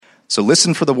So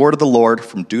listen for the word of the Lord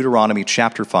from Deuteronomy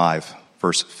chapter 5,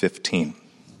 verse 15.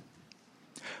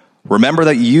 Remember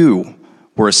that you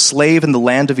were a slave in the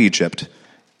land of Egypt,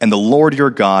 and the Lord your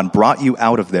God brought you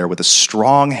out of there with a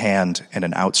strong hand and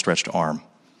an outstretched arm.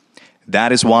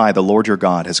 That is why the Lord your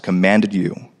God has commanded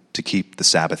you to keep the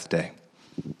Sabbath day.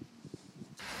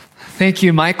 Thank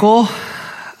you, Michael.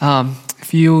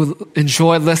 If you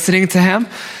enjoy listening to him,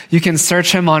 you can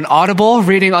search him on Audible,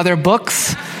 reading other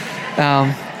books.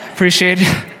 Appreciate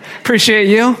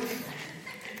you.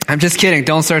 I'm just kidding.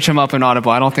 Don't search him up in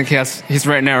Audible. I don't think he's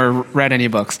written or read any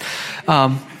books.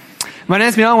 My name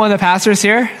is Milan, one of the pastors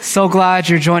here. So glad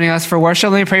you're joining us for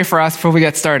worship. Let me pray for us before we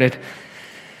get started.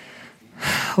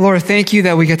 Lord, thank you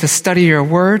that we get to study your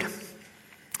word.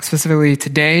 Specifically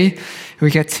today,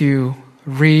 we get to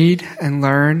read and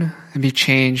learn and be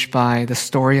changed by the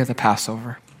story of the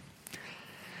Passover.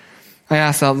 I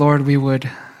ask that, Lord, we would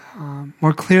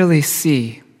more clearly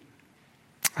see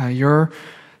your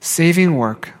saving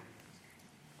work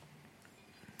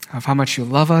of how much you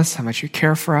love us, how much you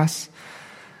care for us.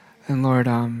 And Lord,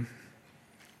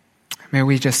 may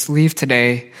we just leave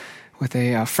today with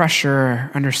a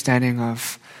fresher understanding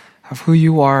of who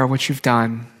you are, what you've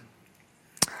done,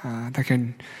 that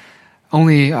can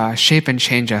only shape and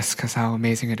change us because how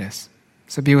amazing it is.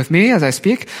 So be with me as I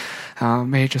speak.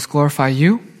 May it just glorify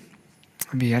you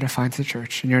and be edifying to the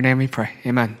church. In your name we pray.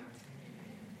 Amen.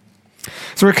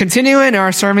 So we're continuing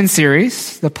our sermon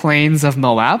series, The Plains of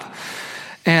Moab.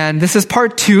 And this is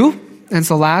part 2. And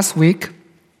so last week,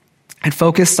 it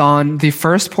focused on the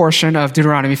first portion of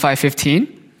Deuteronomy 5:15.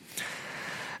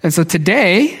 And so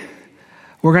today,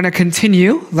 we're going to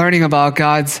continue learning about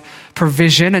God's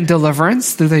provision and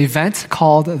deliverance through the event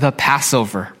called the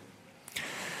Passover.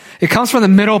 It comes from the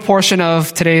middle portion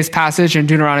of today's passage in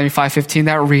Deuteronomy 5:15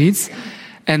 that reads,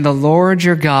 "And the Lord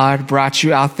your God brought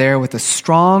you out there with a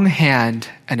strong hand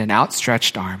and an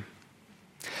outstretched arm."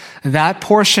 That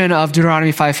portion of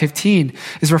Deuteronomy 5:15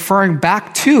 is referring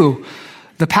back to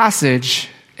the passage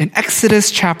in Exodus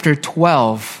chapter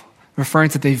 12, referring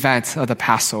to the event of the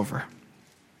Passover.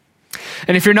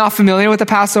 And if you're not familiar with the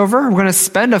Passover, we're going to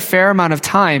spend a fair amount of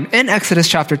time in Exodus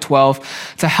chapter 12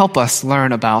 to help us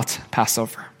learn about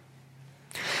Passover.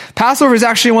 Passover is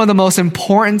actually one of the most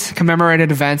important commemorated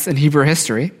events in Hebrew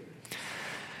history.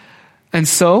 And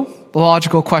so, the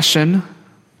logical question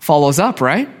follows up,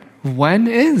 right? When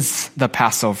is the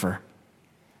Passover?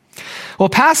 Well,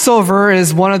 Passover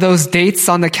is one of those dates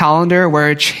on the calendar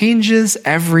where it changes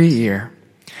every year,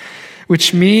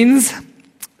 which means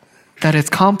that it's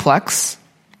complex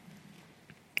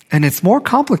and it's more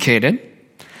complicated,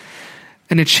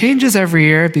 and it changes every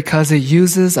year because it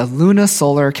uses a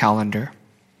lunisolar calendar,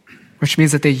 which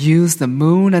means that they use the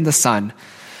moon and the sun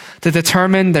to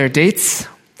determine their dates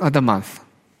of the month.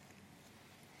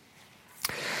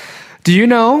 Do you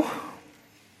know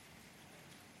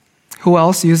who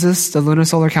else uses the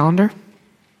lunisolar calendar?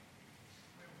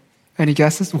 Any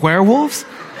guesses? Werewolves?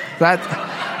 That's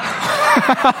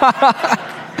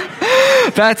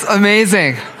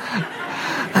amazing.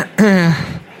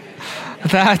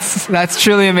 That's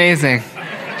truly amazing.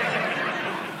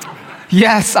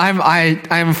 Yes,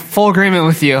 I'm full agreement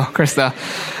with you, Krista.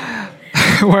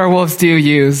 Werewolves do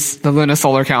use the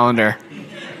lunisolar calendar.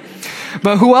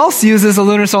 But who else uses the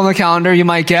lunisolar calendar, you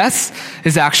might guess,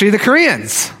 is actually the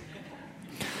Koreans.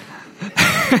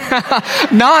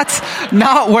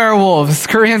 Not werewolves.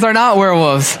 Koreans are not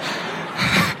werewolves.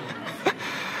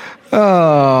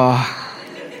 Oh.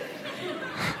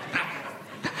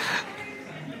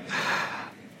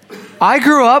 I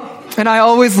grew up and I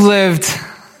always lived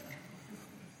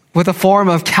with a form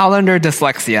of calendar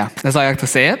dyslexia, as I like to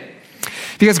say it.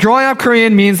 Because growing up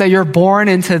Korean means that you're born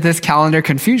into this calendar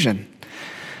confusion.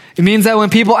 It means that when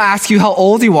people ask you how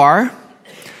old you are,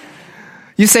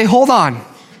 you say, hold on.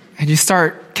 And you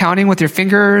start counting with your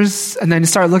fingers, and then you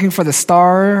start looking for the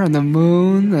star and the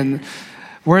moon, and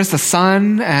where's the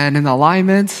sun, and in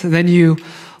alignment. And then you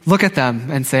look at them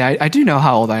and say, I do know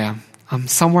how old I am. I'm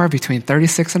somewhere between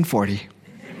 36 and 40.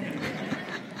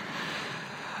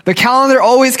 The calendar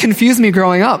always confused me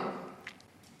growing up.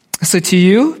 So to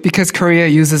you, because Korea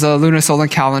uses a lunisolar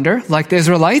calendar, like the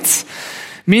Israelites,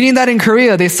 meaning that in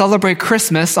Korea they celebrate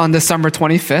Christmas on December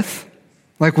 25th,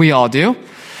 like we all do,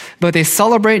 but they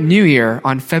celebrate New Year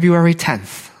on February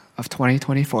 10th of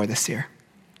 2024 this year.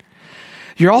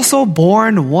 You're also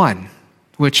born one,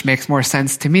 which makes more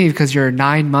sense to me because you're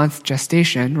 9-month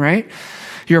gestation, right?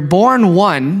 You're born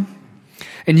one,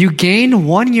 and you gain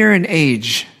 1 year in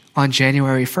age on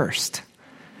January 1st.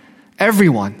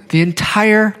 Everyone, the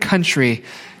entire country,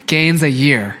 gains a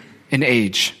year in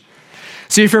age.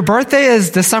 So if your birthday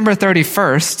is December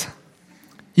 31st,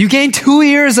 You gain 2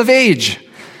 years of age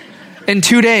in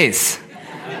 2 days.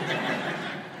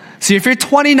 So if you're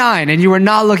 29 and you were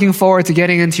not looking forward to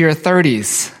getting into your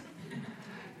 30s,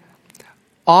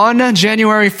 on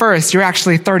January 1st, you're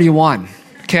actually 31,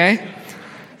 okay?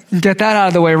 Get that out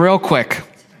of the way real quick.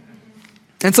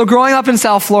 And so growing up in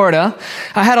South Florida,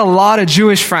 I had a lot of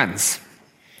Jewish friends.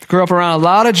 Grew up around a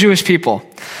lot of Jewish people.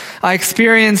 I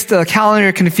experienced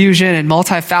calendar confusion in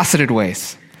multifaceted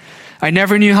ways. I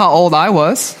never knew how old I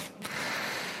was.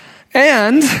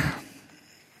 And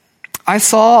I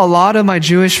saw a lot of my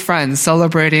Jewish friends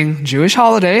celebrating Jewish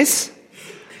holidays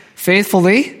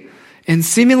faithfully in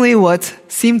seemingly what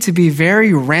seemed to be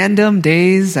very random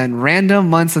days and random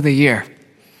months of the year.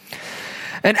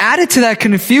 And added to that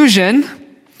confusion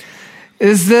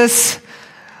is this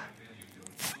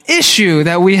issue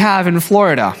that we have in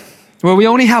Florida, where we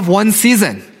only have one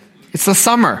season. It's the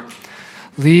summer.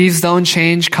 Leaves don't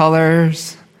change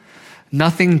colors.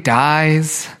 Nothing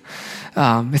dies.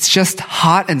 It's just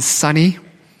hot and sunny.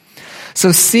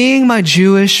 So seeing my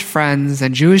Jewish friends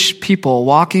and Jewish people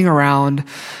walking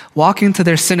to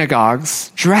their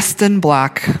synagogues, dressed in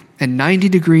black in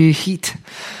 90-degree heat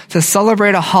to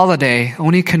celebrate a holiday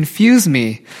only confused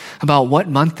me about what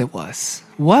month it was.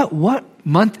 What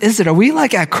month is it? Are we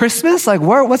like at Christmas? Like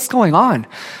what's going on?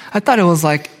 I thought it was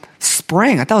like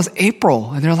spring. I thought it was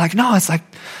April. And they're like, no, it's like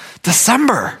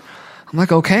December. I'm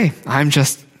like, okay, I'm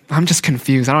just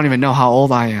confused. I don't even know how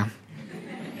old I am.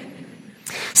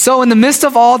 So in the midst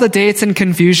of all the dates and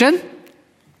confusion,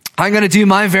 I'm going to do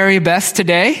my very best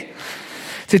today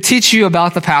to teach you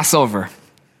about the Passover.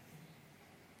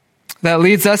 That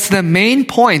leads us to the main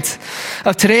point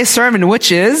of today's sermon,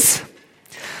 which is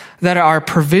that our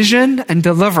provision and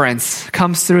deliverance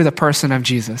comes through the person of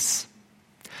Jesus.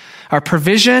 Our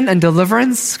provision and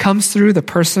deliverance comes through the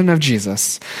person of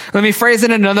Jesus. Let me phrase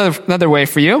it in another way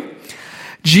for you.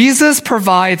 Jesus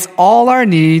provides all our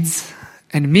needs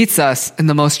and meets us in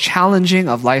the most challenging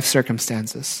of life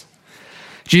circumstances.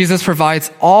 Jesus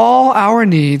provides all our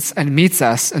needs and meets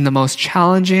us in the most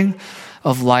challenging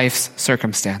of life's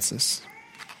circumstances.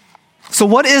 So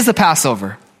what is the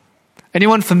Passover?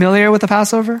 Anyone familiar with the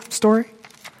Passover story?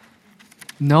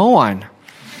 No one.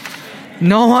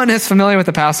 No one is familiar with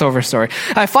the Passover story.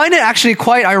 I find it actually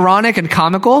quite ironic and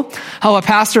comical how a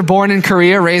pastor born in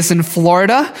Korea, raised in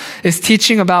Florida, is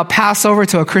teaching about Passover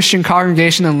to a Christian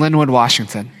congregation in Linwood,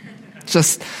 Washington.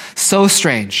 Just so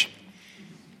strange.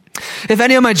 If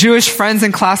any of my Jewish friends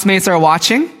and classmates are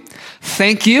watching,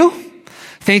 thank you.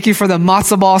 Thank you for the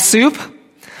matzo ball soup,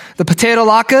 the potato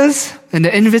latkes, and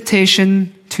the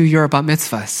invitation to your bat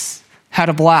mitzvahs. Had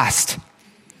a blast.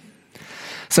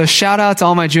 So shout out to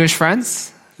all my Jewish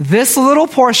friends. This little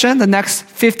portion, the next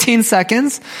 15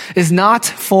 seconds, is not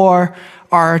for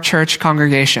our church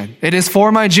congregation. It is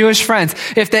for my Jewish friends,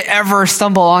 if they ever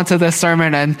stumble onto this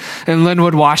sermon in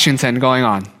Linwood, Washington going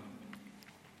on.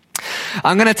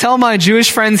 I'm going to tell my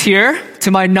Jewish friends here, to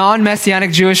my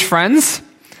non-Messianic Jewish friends,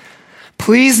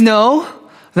 please know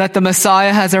that the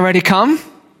Messiah has already come,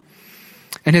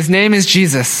 and his name is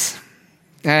Jesus.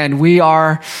 And we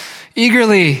are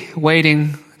eagerly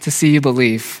waiting to see you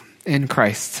believe in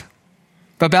Christ.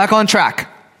 But back on track.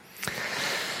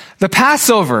 The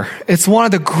Passover, it's one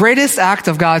of the greatest acts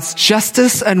of God's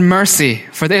justice and mercy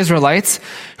for the Israelites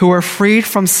who were freed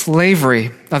from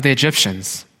slavery of the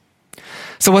Egyptians.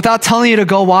 So without telling you to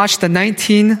go watch the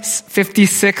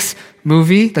 1956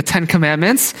 movie, The Ten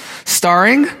Commandments,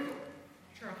 starring...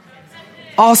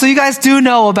 Oh, so you guys do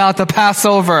know about the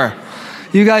Passover.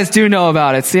 You guys do know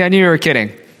about it. See, I knew you were kidding.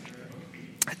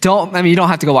 You don't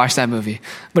have to go watch that movie.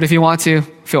 But if you want to,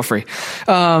 feel free.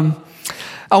 I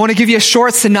want to give you a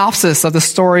short synopsis of the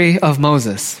story of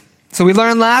Moses. So we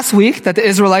learned last week that the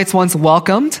Israelites once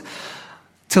welcomed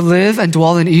to live and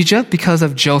dwell in Egypt because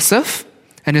of Joseph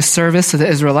and his service to the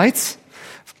Israelites.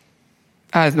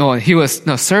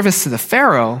 Service to the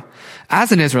Pharaoh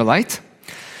as an Israelite.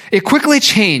 It quickly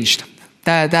changed.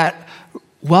 That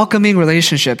welcoming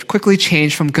relationship quickly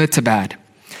changed from good to bad.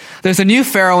 There's a new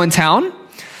Pharaoh in town,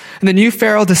 and the new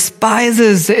Pharaoh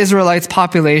despises the Israelites'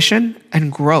 population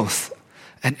and growth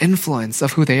and influence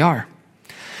of who they are.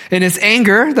 In his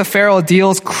anger, the Pharaoh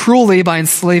deals cruelly by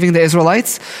enslaving the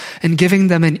Israelites and giving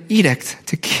them an edict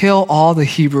to kill all the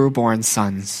Hebrew-born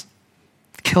sons.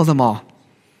 Kill them all.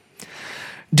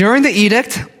 During the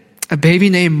edict, a baby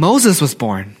named Moses was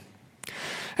born.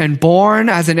 And born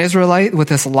as an Israelite with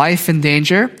his life in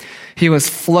danger, he was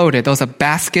floated. There was a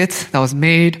basket that was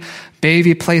made,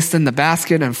 baby placed in the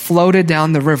basket and floated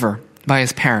down the river by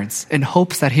his parents in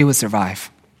hopes that he would survive.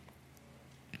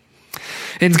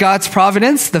 In God's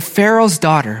providence, the Pharaoh's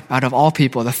daughter, out of all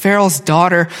people, the Pharaoh's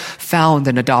daughter found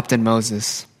and adopted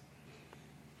Moses.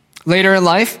 Later in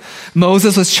life,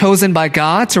 Moses was chosen by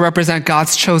God to represent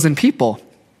God's chosen people,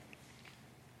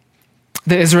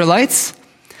 the Israelites,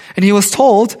 and he was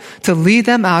told to lead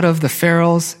them out of the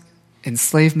Pharaoh's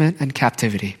enslavement and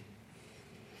captivity.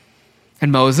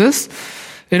 And Moses,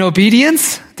 in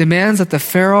obedience, demands that the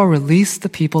Pharaoh release the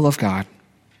people of God.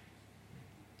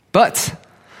 But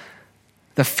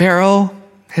the Pharaoh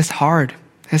is hard.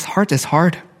 His heart is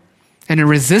hard. And in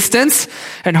resistance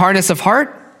and hardness of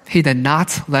heart, he did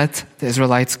not let the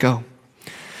Israelites go.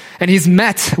 And he's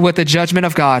met with the judgment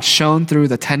of God shown through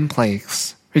the 10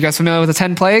 plagues. Are you guys familiar with the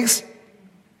 10 plagues?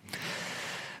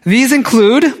 These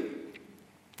include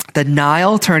the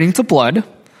Nile turning to blood,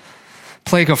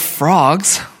 plague of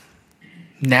frogs,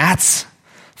 gnats,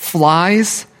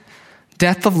 flies,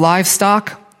 death of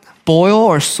livestock, boil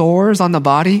or sores on the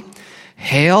body,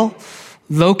 hail,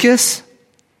 locusts.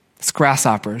 It's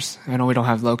grasshoppers. I know we don't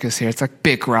have locusts here. It's like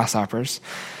big grasshoppers.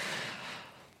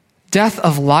 Death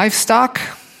of livestock.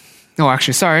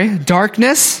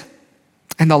 Darkness.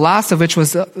 And the last of which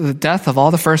was the death of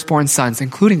all the firstborn sons,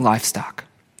 including livestock.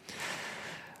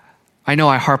 I know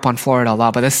I harp on Florida a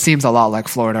lot, but this seems a lot like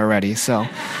Florida already, so.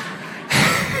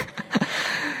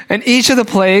 And each of the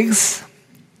plagues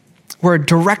were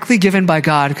directly given by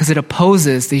God because it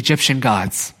opposes the Egyptian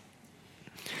gods.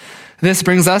 This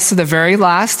brings us to the very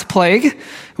last plague,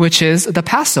 which is the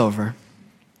Passover.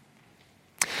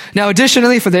 Now,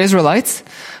 additionally, for the Israelites,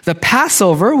 the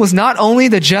Passover was not only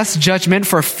the just judgment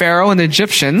for Pharaoh and the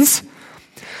Egyptians,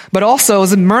 but also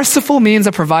was a merciful means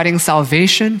of providing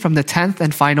salvation from the 10th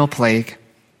and final plague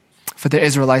for the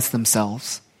Israelites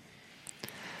themselves.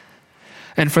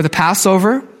 And for the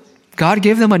Passover, God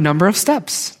gave them a number of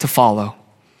steps to follow.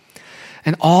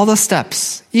 And all the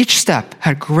steps, each step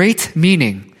had great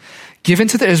meaning given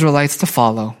to the Israelites to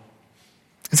follow.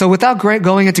 And so without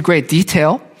going into great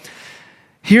detail,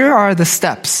 here are the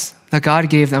steps that God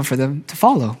gave them for them to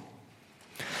follow.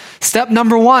 Step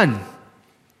number 1,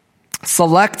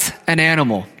 select an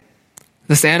animal.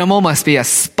 This animal must be a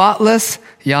spotless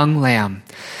young lamb.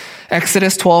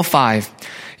 Exodus 12:5.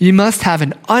 You must have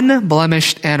an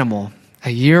unblemished animal,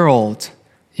 a year old.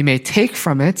 You may take it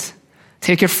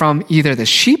from either the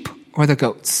sheep or the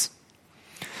goats.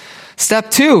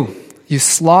 Step 2, you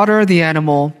slaughter the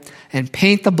animal and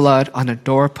paint the blood on the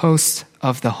doorpost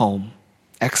of the home.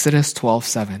 Exodus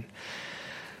 12:7.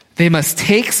 They must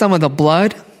take some of the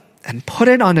blood and put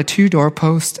it on the 2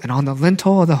 doorposts and on the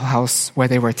lintel of the house where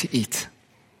they were to eat,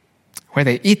 where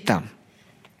they eat them.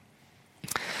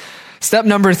 Step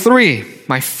number 3,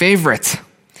 my favorite.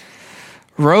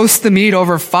 Roast the meat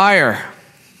over fire.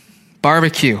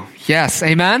 Barbecue. Yes,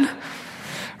 amen?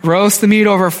 Roast the meat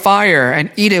over fire and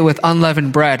eat it with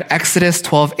unleavened bread. Exodus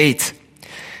 12:8.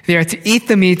 They are to eat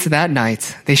the meat that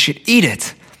night. They should eat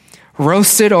it,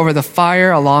 roasted over the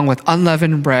fire along with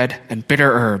unleavened bread and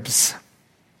bitter herbs.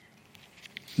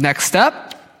 Next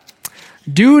step,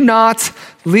 do not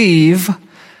leave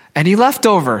any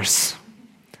leftovers.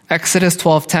 Exodus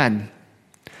 12:10.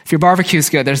 If your barbecue's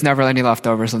good, there's never any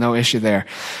leftovers, so no issue there.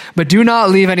 But do not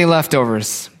leave any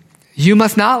leftovers. You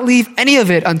must not leave any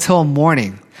of it until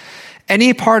morning.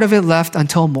 Any part of it left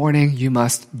until morning, you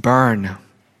must burn.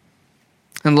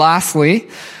 And lastly,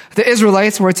 the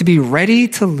Israelites were to be ready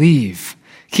to leave.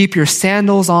 Keep your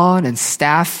sandals on and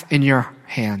staff in your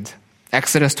hand.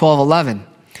 Exodus 12:11.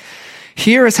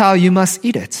 Here is how you must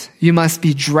eat it. You must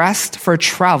be dressed for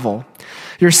travel,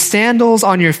 your sandals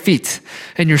on your feet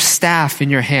and your staff in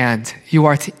your hand. You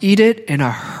are to eat it in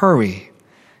a hurry.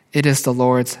 It is the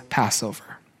Lord's Passover.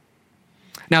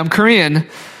 Now, I'm Korean,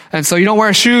 and so you don't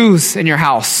wear shoes in your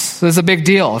house. So this is a big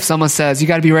deal. If someone says, you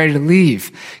got to be ready to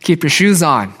leave, keep your shoes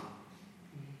on.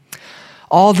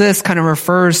 All this kind of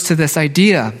refers to this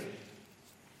idea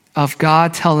of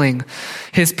God telling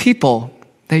his people,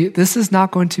 this is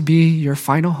not going to be your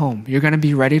final home. You're going to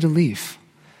be ready to leave,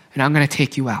 and I'm going to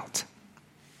take you out.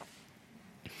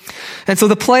 And so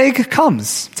the plague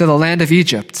comes to the land of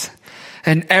Egypt,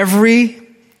 and every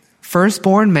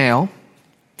firstborn male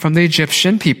from the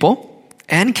Egyptian people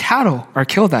and cattle are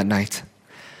killed that night.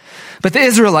 But the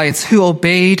Israelites who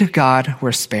obeyed God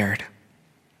were spared.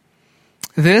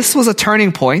 This was a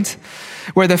turning point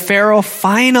where the Pharaoh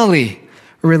finally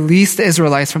released the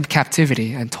Israelites from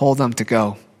captivity and told them to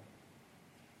go.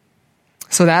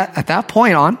 So that at that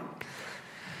point on,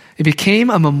 it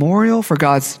became a memorial for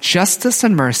God's justice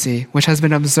and mercy, which has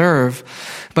been observed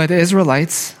by the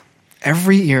Israelites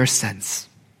every year since.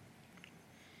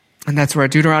 And that's where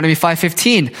Deuteronomy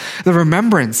 5:15, the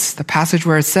remembrance, the passage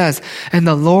where it says, "And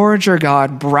the Lord your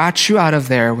God brought you out of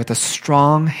there with a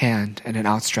strong hand and an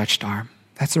outstretched arm."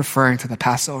 That's referring to the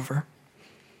Passover.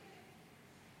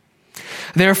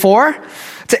 Therefore,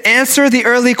 to answer the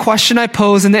early question I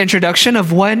posed in the introduction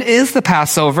of when is the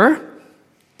Passover,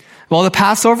 well, the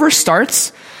Passover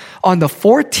starts on the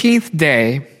 14th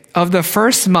day of the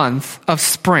first month of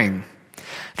spring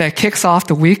that kicks off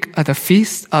the week of the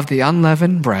Feast of the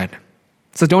Unleavened Bread.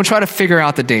 So don't try to figure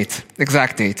out the date,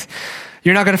 exact date.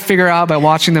 You're not going to figure out by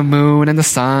watching the moon and the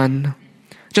sun.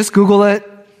 Just Google it.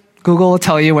 Google will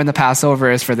tell you when the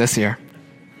Passover is for this year.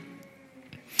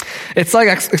 It's like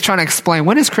trying to explain,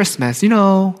 when is Christmas? You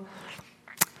know,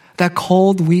 that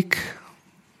cold week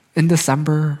in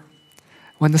December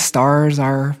when the stars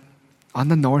are on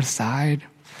the north side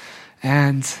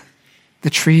and the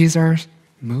trees are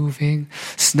moving,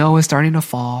 snow is starting to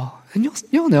fall, and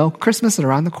you'll know Christmas is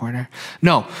around the corner.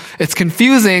 No, it's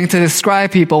confusing to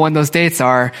describe people when those dates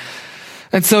are.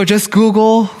 And so just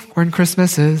Google when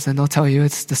Christmas is, and they'll tell you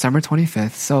it's December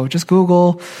 25th. So just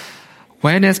Google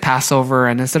when is Passover,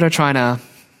 and instead of trying to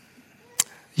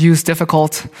use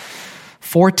difficult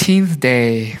 14th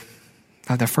day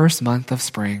of the first month of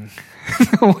spring,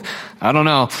 I don't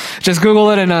know. Just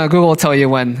Google it, and Google will tell you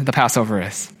when the Passover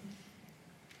is.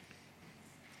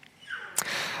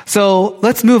 So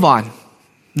let's move on.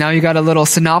 Now you got a little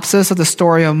synopsis of the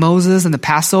story of Moses and the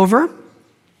Passover.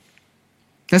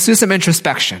 Let's do some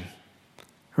introspection,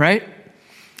 right?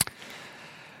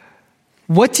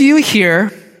 What do you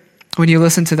hear when you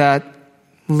listen to that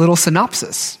little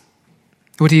synopsis?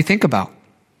 What do you think about?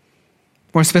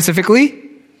 More specifically,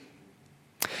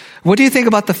 what do you think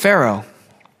about the Pharaoh?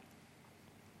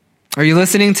 Are you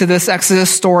listening to this Exodus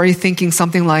story thinking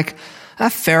something like,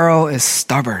 that Pharaoh is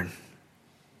stubborn?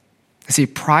 Is he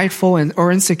prideful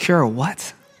or insecure or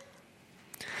what?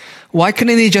 Why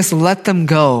couldn't he just let them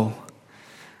go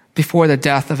before the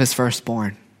death of his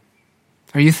firstborn?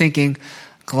 Are you thinking,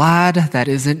 glad that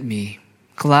isn't me?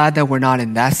 Glad that we're not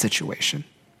in that situation?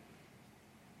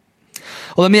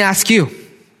 Well, let me ask you,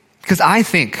 because I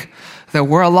think that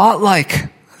we're a lot like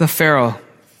the Pharaoh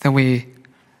than we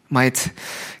might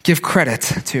give credit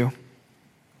to.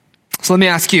 So let me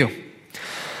ask you,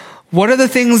 what are the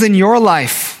things in your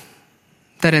life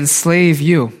that enslave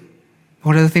you?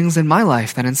 What are the things in my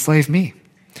life that enslave me?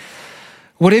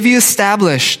 What have you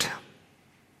established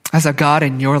as a God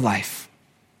in your life?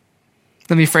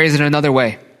 Let me phrase it another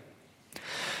way.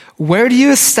 Where do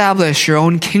you establish your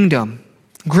own kingdom,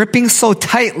 gripping so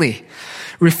tightly,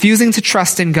 refusing to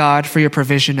trust in God for your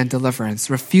provision and deliverance,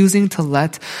 refusing to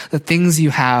let the things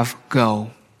you have go?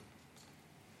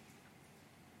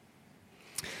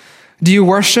 Do you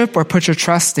worship or put your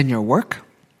trust in your work?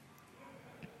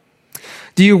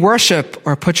 Do you worship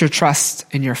or put your trust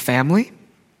in your family?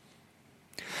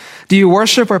 Do you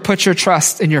worship or put your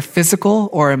trust in your physical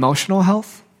or emotional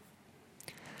health?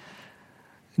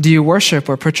 Do you worship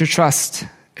or put your trust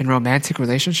in romantic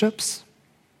relationships?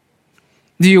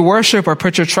 Do you worship or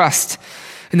put your trust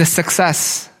in the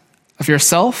success of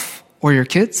yourself or your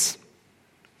kids?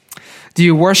 Do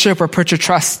you worship or put your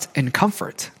trust in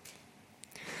comfort?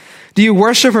 Do you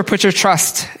worship or put your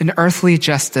trust in earthly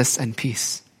justice and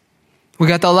peace? We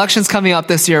got the elections coming up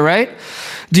this year, right?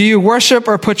 Do you worship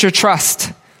or put your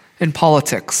trust in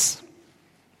politics?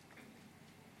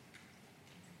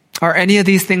 Are any of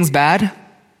these things bad?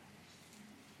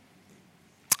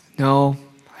 No.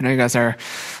 I know you guys are a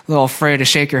little afraid to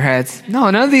shake your heads. No,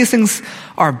 none of these things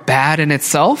are bad in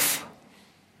itself.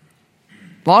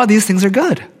 A lot of these things are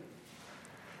good.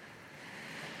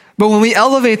 But when we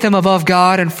elevate them above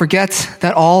God and forget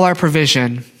that all our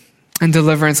provision and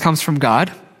deliverance comes from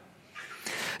God,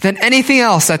 then anything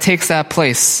else that takes that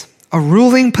place, a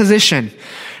ruling position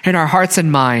in our hearts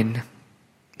and mind,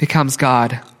 becomes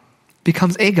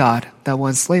a God that will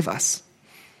enslave us.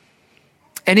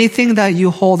 Anything that you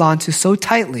hold on to so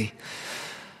tightly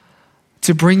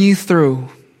to bring you through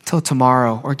till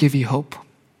tomorrow or give you hope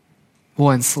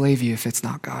will enslave you if it's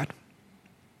not God.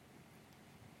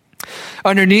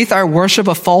 Underneath our worship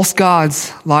of false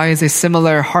gods lies a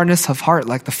similar hardness of heart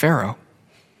like the Pharaoh.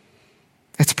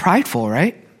 It's prideful,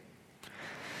 right?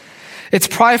 It's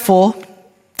prideful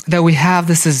that we have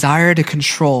this desire to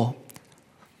control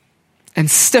and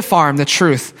stiff-arm the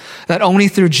truth that only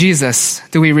through Jesus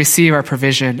do we receive our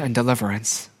provision and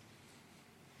deliverance.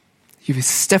 You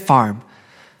stiff-arm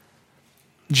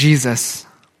Jesus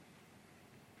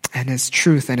and his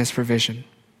truth and his provision.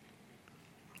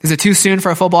 Is it too soon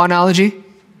for a football analogy?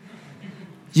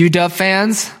 UW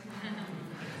fans?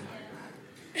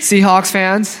 Seahawks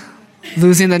fans?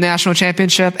 Losing the national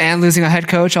championship and losing a head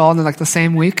coach all in like the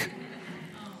same week.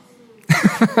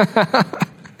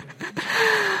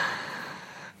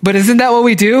 But isn't that what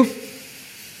we do?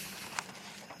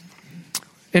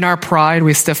 In our pride,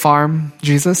 we stiff arm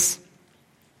Jesus.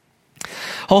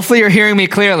 Hopefully you're hearing me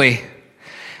clearly.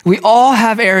 We all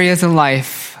have areas in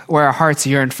life where our hearts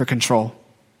yearn for control.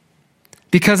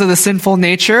 Because of the sinful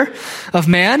nature of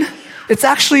man, it's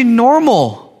actually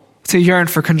normal to yearn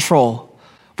for control.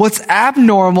 What's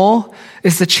abnormal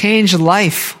is to change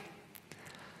life.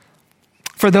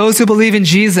 For those who believe in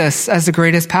Jesus as the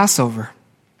greatest Passover,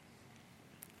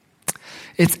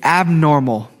 it's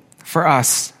abnormal for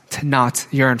us to not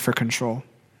yearn for control.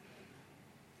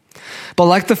 But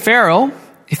like the Pharaoh,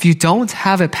 if you don't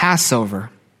have a Passover,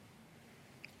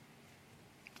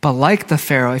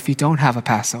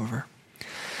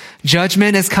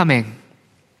 judgment is coming,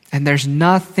 and there's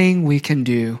nothing we can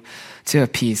do to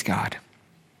appease God.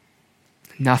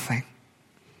 Nothing.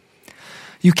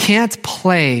 You can't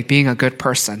play being a good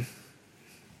person.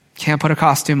 Can't put a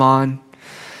costume on,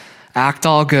 act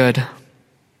all good.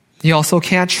 You also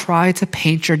can't try to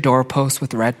paint your doorpost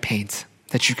with red paint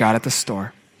that you got at the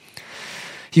store.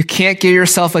 You can't get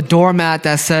yourself a doormat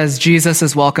that says Jesus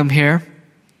is welcome here.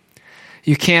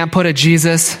 You can't put a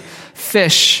Jesus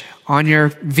fish on your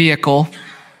vehicle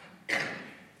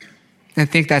and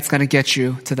think that's going to get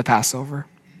you to the Passover.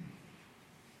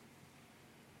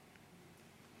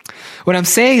 What I'm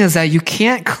saying is that you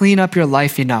can't clean up your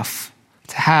life enough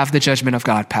to have the judgment of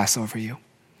God pass over you.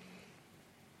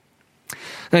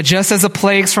 That just as the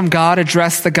plagues from God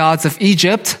addressed the gods of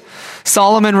Egypt,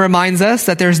 Solomon reminds us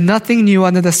that there's nothing new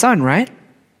under the sun, right?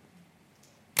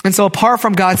 And so apart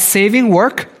from God's saving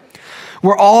work,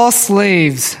 we're all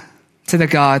slaves to the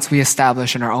gods we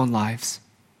establish in our own lives.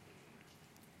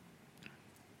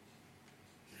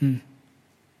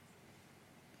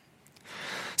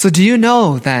 So do you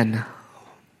know then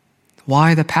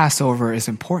why the Passover is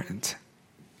important?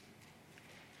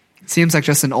 It seems like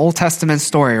just an Old Testament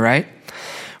story, right?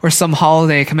 Or some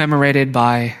holiday commemorated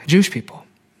by Jewish people,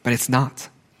 but it's not.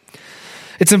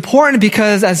 It's important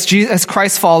because as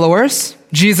Christ followers,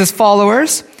 Jesus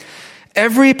followers,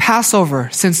 every Passover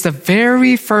since the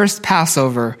very first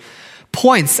Passover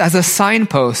points as a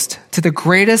signpost to the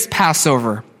greatest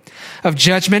Passover of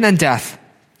judgment and death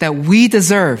that we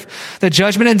deserve. The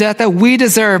judgment and death that we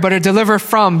deserve but are delivered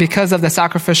from because of the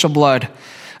sacrificial blood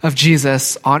of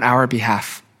Jesus on our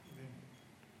behalf.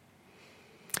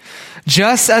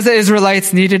 Just as the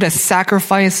Israelites needed a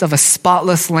sacrifice of a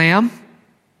spotless lamb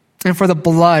and for the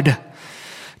blood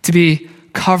to be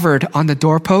covered on the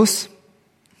doorposts,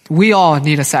 we all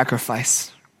need a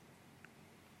sacrifice.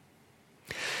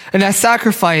 And that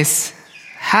sacrifice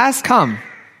has come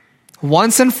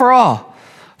once and for all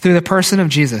through the person of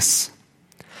Jesus.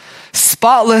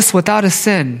 Spotless without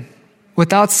sin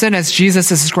as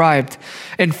Jesus is described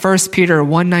in 1 Peter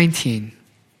 1:19.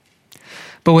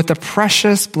 But with the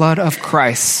precious blood of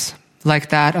Christ, like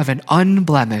that of an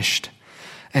unblemished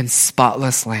and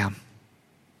spotless lamb.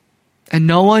 And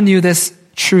no one knew this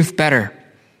truth better,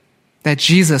 that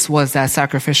Jesus was that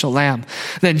sacrificial lamb,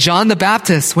 than John the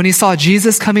Baptist when he saw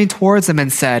Jesus coming towards him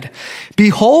and said,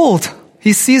 "Behold,"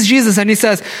 he sees Jesus and he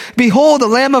says, "Behold, the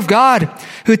Lamb of God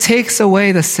who takes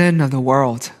away the sin of the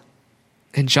world."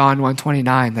 In John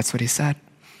 1:29, that's what he said.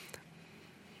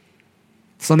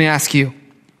 So let me ask you,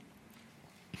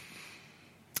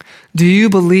 do you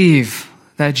believe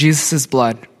that Jesus'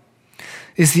 blood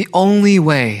is the only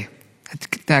way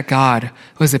that God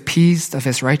was appeased of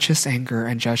his righteous anger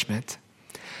and judgment,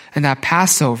 and that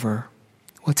Passover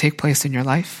will take place in your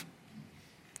life?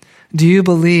 Do you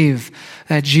believe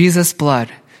that Jesus'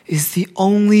 blood is the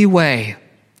only way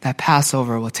that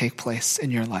Passover will take place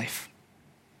in your life?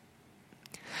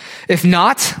 If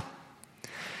not,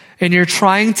 and you're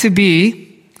trying to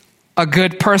be a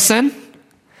good person,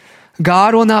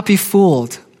 God will not be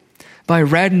fooled by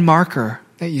red marker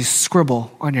that you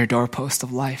scribble on your doorpost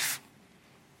of life.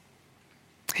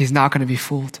 He's not going to be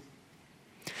fooled.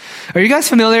 Are you guys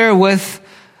familiar with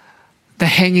the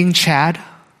hanging Chad?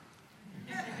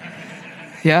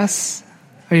 Yes?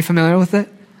 Are you familiar with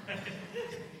it?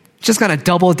 Just going to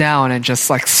double down and just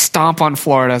like stomp on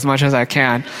Florida as much as I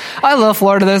can. I love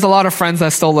Florida. There's a lot of friends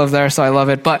that still live there, so I love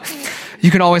it. But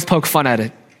you can always poke fun at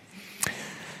it.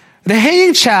 The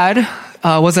hanging Chad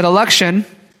was an election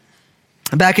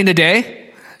back in the day.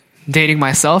 Dating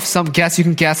myself. You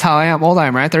can guess how old I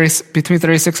am, right? Between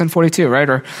 36 and 42, right?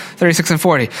 Or 36 and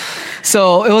 40.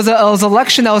 So it was an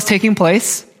election that was taking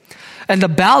place. And the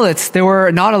ballots, they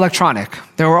were not electronic.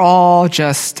 They were all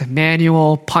just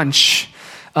manual punch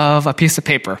of a piece of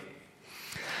paper.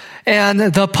 And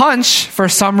the punch, for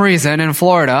some reason in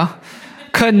Florida,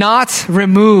 could not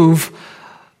remove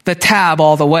the tab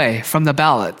all the way from the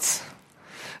ballots.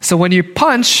 So when you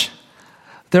punch,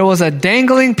 there was a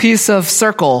dangling piece of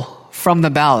circle from the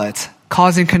ballot,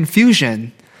 causing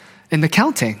confusion in the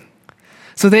counting.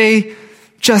 So they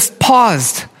just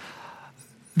paused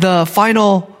the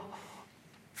final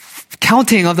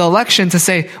counting of the election to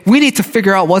say, we need to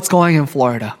figure out what's going in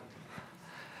Florida.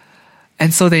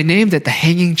 And so they named it the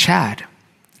Hanging Chad.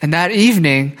 And that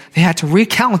evening, they had to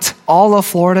recount all of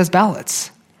Florida's ballots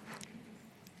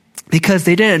because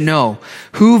they didn't know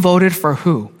who voted for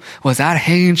who. Was that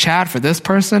Hanging Chad for this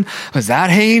person? Was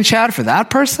that Hanging Chad for that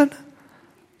person?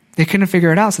 They couldn't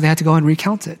figure it out, so they had to go and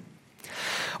recount it.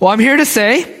 Well, I'm here to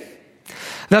say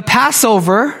the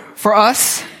Passover for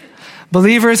us,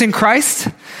 believers in Christ,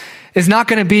 is not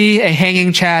going to be a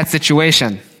Hanging Chad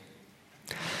situation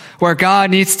where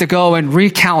God needs to go and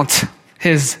recount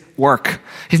his work.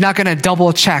 He's not going to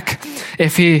double check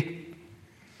if he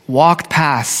walked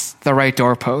past the right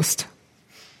doorpost.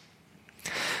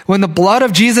 When the blood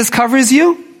of Jesus covers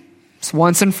you, it's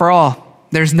once and for all.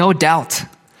 There's no doubt.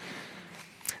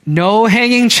 No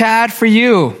Hanging Chad for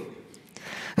you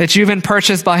that you've been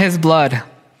purchased by his blood.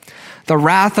 The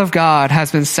wrath of God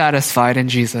has been satisfied in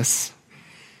Jesus.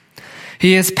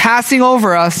 He is passing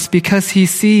over us because he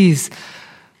sees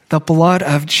the blood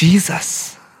of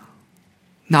Jesus.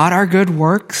 Not our good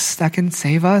works that can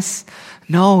save us.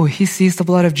 No, he sees the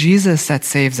blood of Jesus that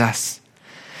saves us.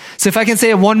 So if I can say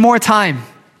it one more time,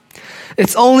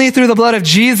 it's only through the blood of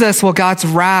Jesus will God's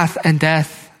wrath and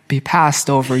death be passed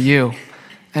over you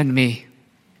and me.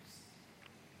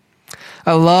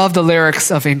 I love the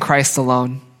lyrics of In Christ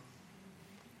Alone.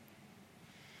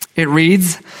 It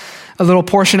reads, a little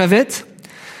portion of it,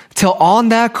 till on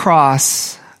that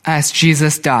cross as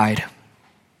Jesus died,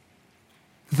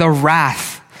 the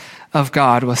wrath of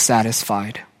God was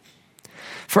satisfied.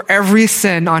 For every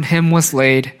sin on him was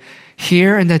laid.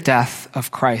 Here in the death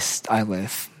of Christ I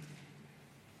live.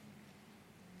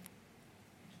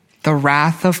 The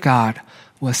wrath of God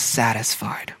was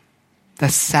satisfied. The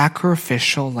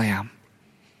sacrificial lamb.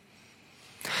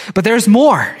 But there's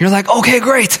more. You're like, okay,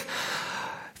 great.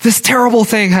 This terrible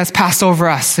thing has passed over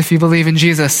us if you believe in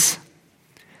Jesus.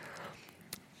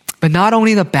 But not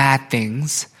only the bad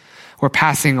things were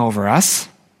passing over us,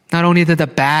 not only did the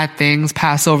bad things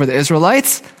pass over the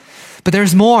Israelites, but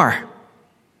there's more.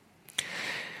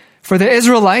 For the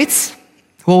Israelites,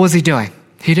 what was he doing?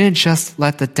 He didn't just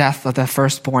let the death of the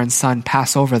firstborn son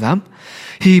pass over them.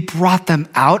 He brought them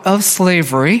out of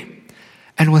slavery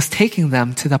and was taking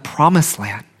them to the promised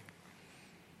land.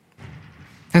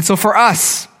 And so for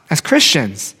us, as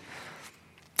Christians,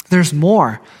 there's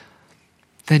more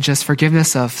than just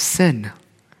forgiveness of sin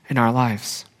in our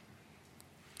lives.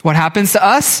 What happens to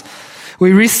us?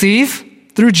 We receive,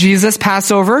 through Jesus'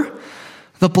 Passover,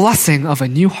 the blessing of a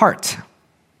new heart.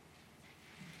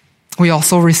 We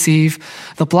also receive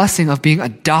the blessing of being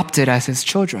adopted as his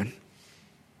children.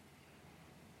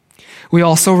 We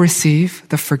also receive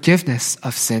the forgiveness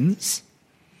of sins,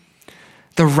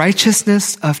 the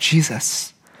righteousness of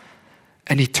Jesus,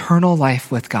 and eternal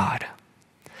life with God.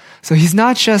 So he's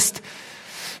not just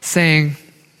saying,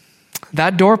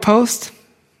 that doorpost,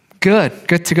 good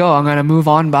to go, I'm going to move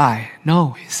on by.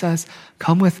 No, he says,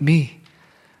 come with me.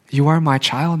 You are my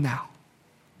child now.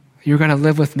 You're going to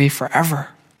live with me forever.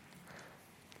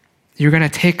 You're going to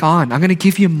take on. I'm going to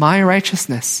give you my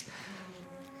righteousness.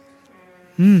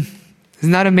 Isn't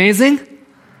that amazing?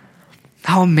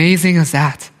 How amazing is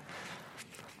that?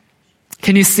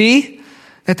 Can you see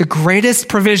that the greatest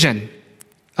provision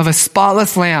of a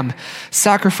spotless lamb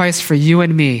sacrificed for you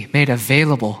and me made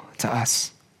available to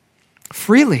us?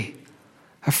 Freely.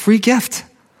 A free gift.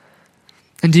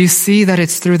 And do you see that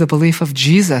it's through the belief of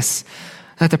Jesus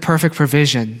that the perfect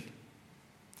provision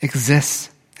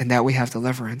exists and that we have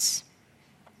deliverance?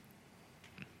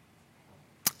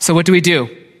 So what do we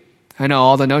do? I know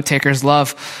all the note takers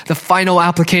love the final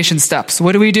application steps.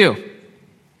 What do we do?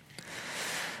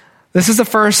 This is the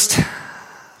first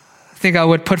thing I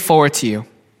would put forward to you.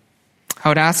 I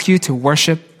would ask you to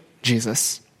worship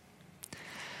Jesus.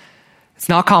 It's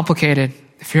not complicated.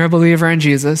 If you're a believer in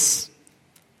Jesus,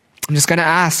 I'm just going to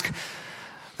ask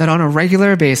that on a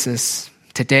regular basis,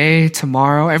 today,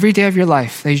 tomorrow, every day of your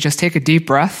life, that you just take a deep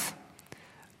breath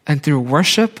and through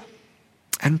worship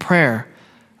and prayer,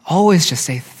 always just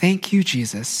say, thank you,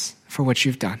 Jesus, for what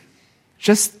you've done.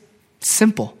 Just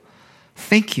simple.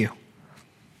 Thank you.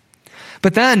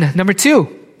 But then, number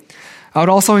 2, I would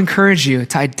also encourage you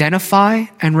to identify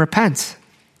and repent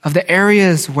of the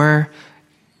areas where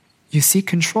you seek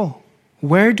control,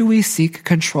 Where do we seek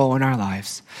control in our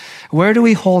lives? Where do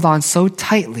we hold on so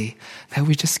tightly that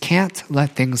we just can't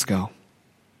let things go?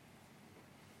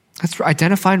 Let's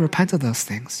identify and repent of those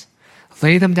things.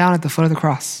 Lay them down at the foot of the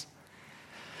cross.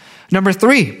 Number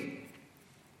 3,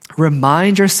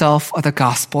 remind yourself of the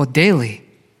gospel daily.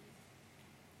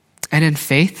 And in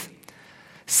faith,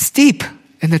 steep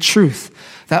in the truth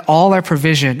that all our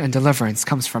provision and deliverance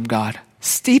comes from God.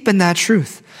 Steep in that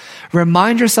truth.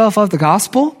 Remind yourself of the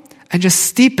gospel and just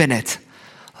steep in it.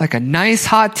 Like a nice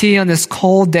hot tea on this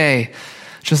cold day.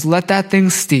 Just let that thing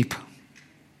steep.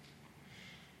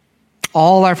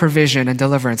 All our provision and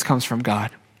deliverance comes from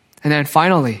God. And then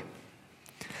finally,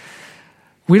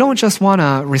 we don't just want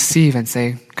to receive and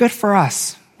say, good for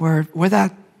us. We're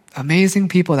that amazing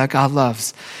people that God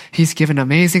loves. He's given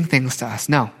amazing things to us.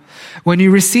 No. When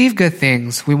you receive good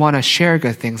things, we want to share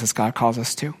good things as God calls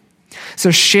us to.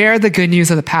 So share the good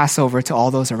news of the Passover to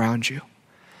all those around you.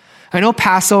 I know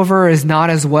Passover is not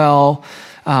as well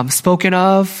spoken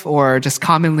of or just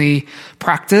commonly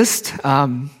practiced.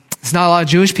 There's not a lot of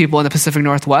Jewish people in the Pacific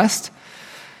Northwest.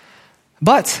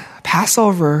 But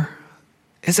Passover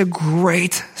is a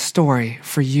great story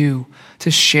for you to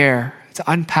share,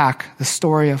 to unpack the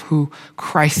story of who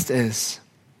Christ is.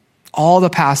 All the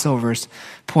Passovers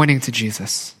pointing to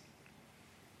Jesus.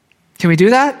 Can we do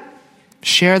that?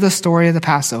 Share the story of the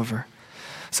Passover.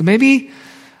 So maybe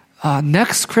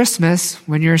next Christmas,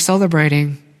 when you're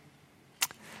celebrating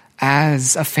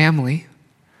as a family,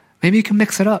 maybe you can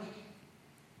mix it up.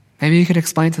 Maybe you could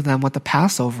explain to them what the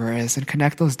Passover is and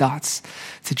connect those dots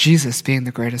to Jesus being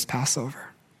the greatest Passover.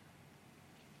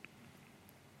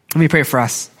 Let me pray for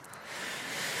us.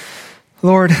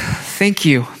 Lord, thank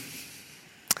you.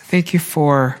 Thank you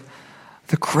for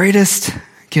the greatest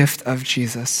gift of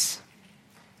Jesus,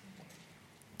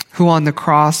 who on the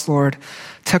cross, Lord,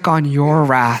 took on your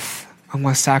wrath and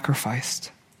was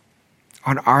sacrificed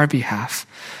on our behalf,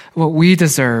 what we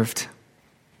deserved.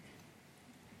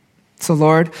 So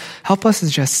Lord, help us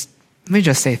to let me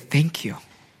just say thank you.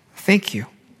 Thank you.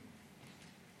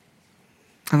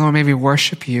 And Lord, may we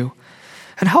worship you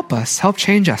and help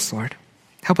change us, Lord.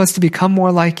 Help us to become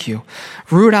more like you.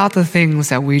 Root out the things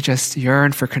that we just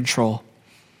yearn for control.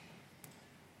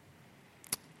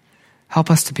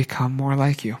 Help us to become more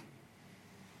like you.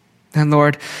 And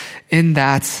Lord, in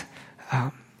that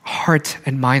heart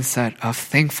and mindset of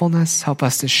thankfulness, help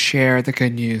us to share the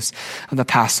good news of the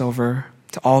Passover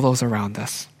to all those around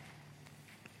us.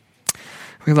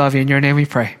 We love you. In your name we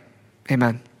pray.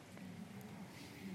 Amen.